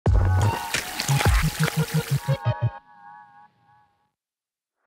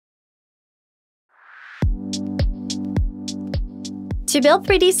To build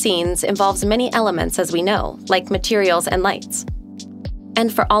 3D scenes involves many elements, as we know, like materials and lights.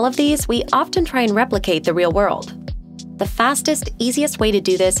 And for all of these, we often try and replicate the real world. The fastest, easiest way to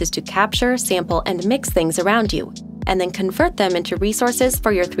do this is to capture, sample, and mix things around you, and then convert them into resources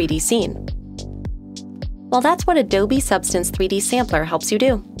for your 3D scene. Well, that's what Adobe Substance 3D Sampler helps you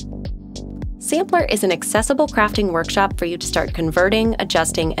do. Sampler is an accessible crafting workshop for you to start converting,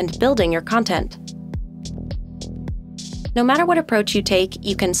 adjusting, and building your content. No matter what approach you take,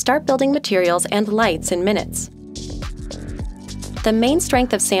 you can start building materials and lights in minutes. The main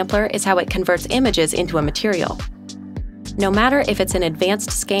strength of Sampler is how it converts images into a material. No matter if it's an advanced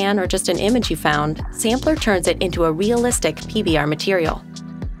scan or just an image you found, Sampler turns it into a realistic PBR material.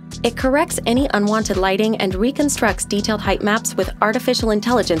 It corrects any unwanted lighting and reconstructs detailed height maps with artificial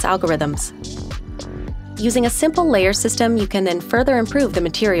intelligence algorithms. Using a simple layer system, you can then further improve the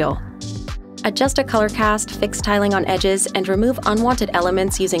material. Adjust a color cast, fix tiling on edges, and remove unwanted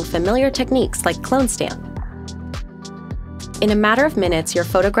elements using familiar techniques like clone stamp. In a matter of minutes, your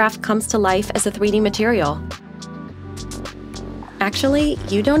photograph comes to life as a 3D material. Actually,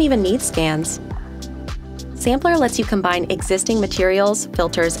 you don't even need scans. Sampler lets you combine existing materials,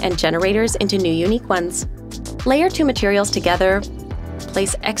 filters, and generators into new unique ones. Layer two materials together,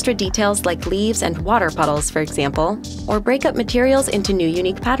 place extra details like leaves and water puddles, for example, or break up materials into new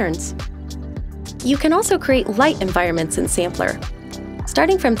unique patterns. You can also create light environments in Sampler.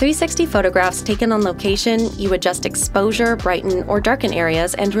 Starting from 360 photographs taken on location, you adjust exposure, brighten, or darken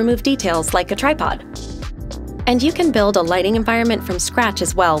areas and remove details like a tripod. And you can build a lighting environment from scratch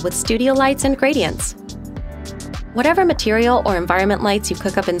as well with studio lights and gradients. Whatever material or environment lights you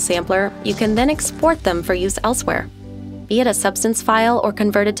cook up in Sampler, you can then export them for use elsewhere, be it a Substance file or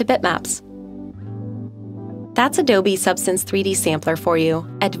converted to bitmaps. That's Adobe Substance 3D Sampler for you,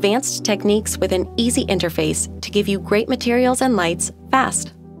 advanced techniques with an easy interface to give you great materials and lights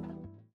fast.